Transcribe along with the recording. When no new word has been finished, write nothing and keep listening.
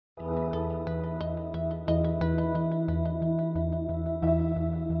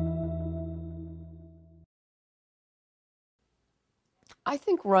I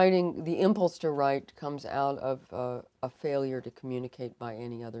think writing, the impulse to write comes out of a failure to communicate by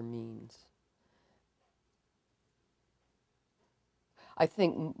any other means. I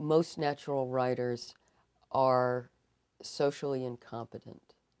think most natural writers are socially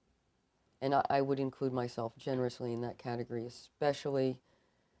incompetent. And I would include myself generously in that category, especially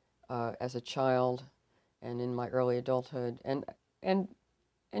as a child and in my early adulthood.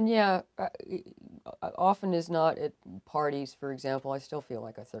 And yeah, often is not at parties, for example. I still feel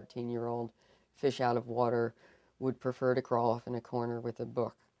like a 13-year-old fish out of water would prefer to crawl off in a corner with a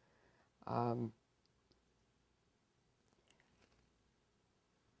book.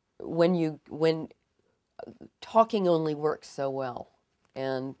 When talking only works so well,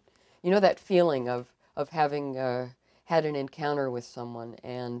 and you know that feeling of having had an encounter with someone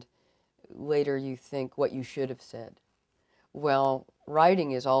and later you think what you should have said. Well,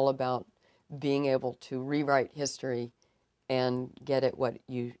 writing is all about being able to rewrite history and get at what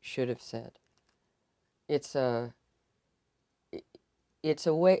you should have said. It's a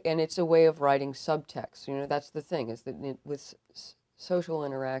way, and it's a way of writing subtext. You know, that's the thing, is that with social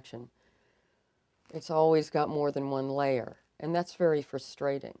interaction, it's always got more than one layer, and that's very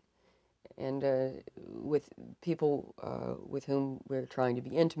frustrating. And with people with whom we're trying to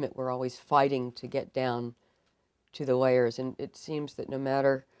be intimate, we're always fighting to get down to the layers, and it seems that no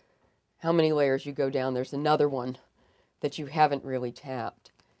matter how many layers you go down, there's another one that you haven't really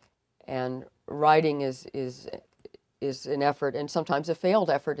tapped. And writing is an effort, and sometimes a failed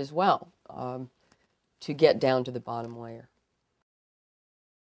effort as well, to get down to the bottom layer.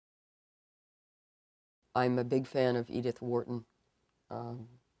 I'm a big fan of Edith Wharton.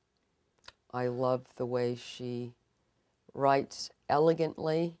 I love the way she writes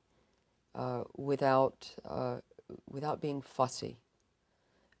elegantly without being fussy.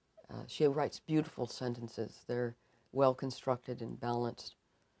 She writes beautiful sentences. They're well constructed and balanced,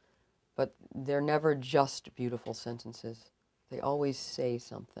 but they're never just beautiful sentences. They always say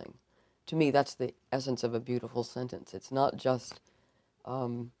something. To me, that's the essence of a beautiful sentence. It's not just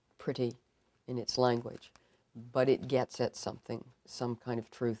pretty in its language, but it gets at something, some kind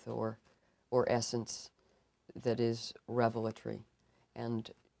of truth or essence that is revelatory,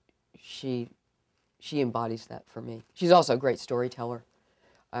 and she embodies that for me. She's also a great storyteller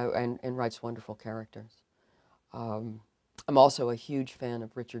and writes wonderful characters. I'm also a huge fan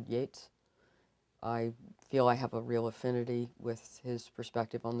of Richard Yates. I feel I have a real affinity with his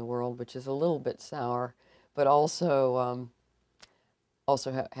perspective on the world, which is a little bit sour, but also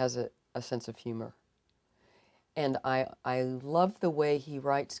has a sense of humor. And I love the way he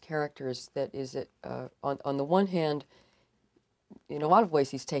writes characters that is, on the one hand, in a lot of ways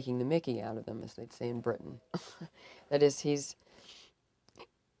he's taking the mickey out of them, as they'd say in Britain. That is, he's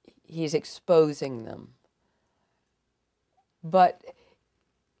exposing them. But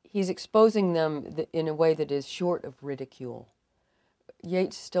he's exposing them in a way that is short of ridicule.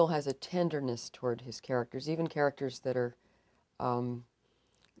 Yates still has a tenderness toward his characters, even characters that are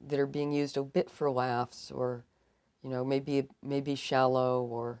being used a bit for laughs, or maybe shallow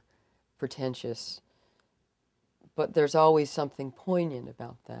or pretentious. But there's always something poignant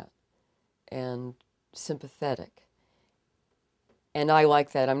about that and sympathetic. And I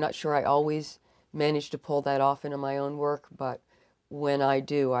like that. I'm not sure I always manage to pull that off into my own work, but when I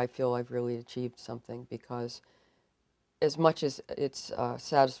do, I feel I've really achieved something, because as much as it's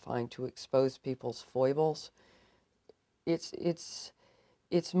satisfying to expose people's foibles, it's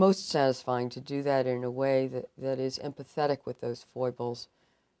most satisfying to do that in a way that is empathetic with those foibles,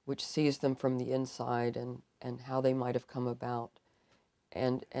 which sees them from the inside and how they might have come about,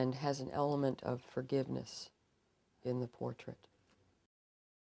 and has an element of forgiveness in the portrait.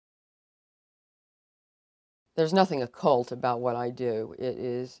 There's nothing occult about what I do. It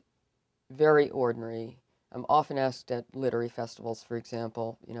is very ordinary. I'm often asked at literary festivals, for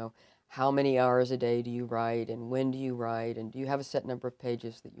example, how many hours a day do you write, and when do you write, and do you have a set number of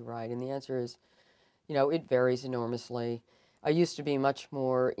pages that you write? And the answer is, it varies enormously. I used to be much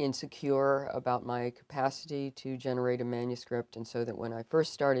more insecure about my capacity to generate a manuscript, and so that when I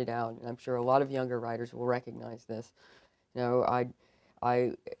first started out, and I'm sure a lot of younger writers will recognize this,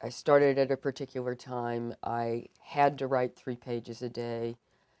 I started at a particular time. I had to write 3 pages a day.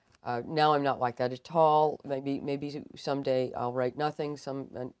 Now I'm not like that at all. Maybe someday I'll write nothing.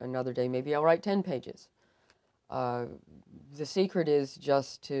 Another day maybe I'll write 10 pages. The secret is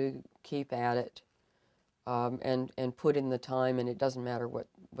just to keep at it, and put in the time, and it doesn't matter what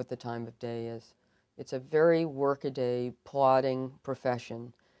the time of day is. It's a very workaday, plodding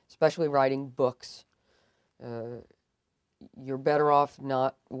profession, especially writing books. You're better off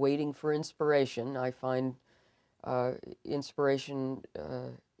not waiting for inspiration. I find Inspiration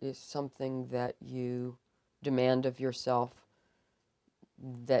is something that you demand of yourself,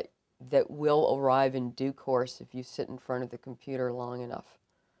 that will arrive in due course if you sit in front of the computer long enough.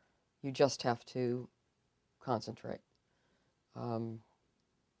 You just have to concentrate.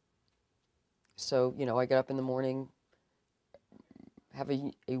 So, you know, I get up in the morning, have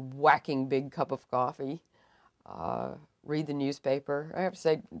a whacking big cup of coffee, read the newspaper. I have to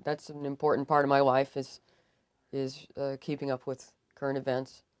say that's an important part of my life is keeping up with current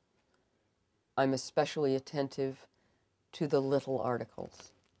events. I'm especially attentive to the little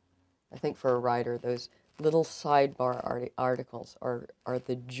articles. I think for a writer, those little sidebar articles are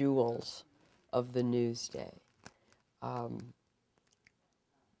the jewels of the news day.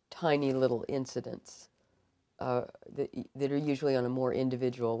 Tiny little incidents that are usually on a more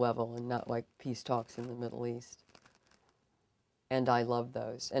individual level and not like peace talks in the Middle East. And I love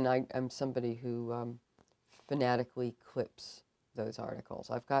those. And I'm somebody who fanatically clips those articles.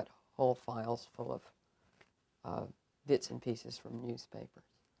 I've got whole files full of bits and pieces from newspapers.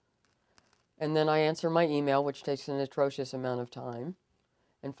 And then I answer my email, which takes an atrocious amount of time.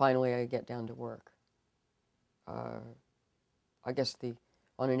 And finally, I get down to work. I guess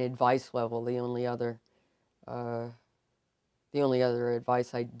on an advice level, the only other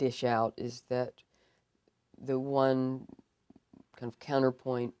advice I dish out is that the one kind of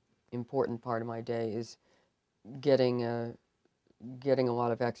counterpoint important part of my day is getting a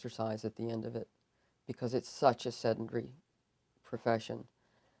lot of exercise at the end of it, because it's such a sedentary profession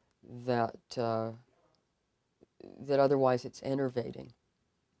that otherwise it's enervating.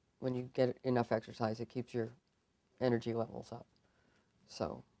 When you get enough exercise, it keeps your energy levels up.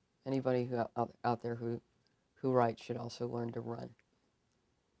 So anybody out there who writes should also learn to run.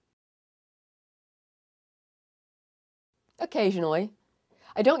 Occasionally.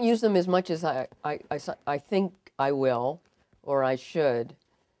 I don't use them as much as I think I will, or I should.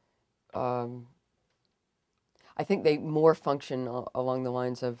 I think they more function along the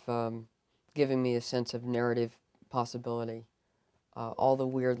lines of giving me a sense of narrative possibility. All the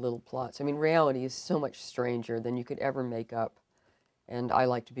weird little plots. I mean, reality is so much stranger than you could ever make up, and I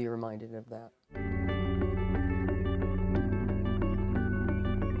like to be reminded of that.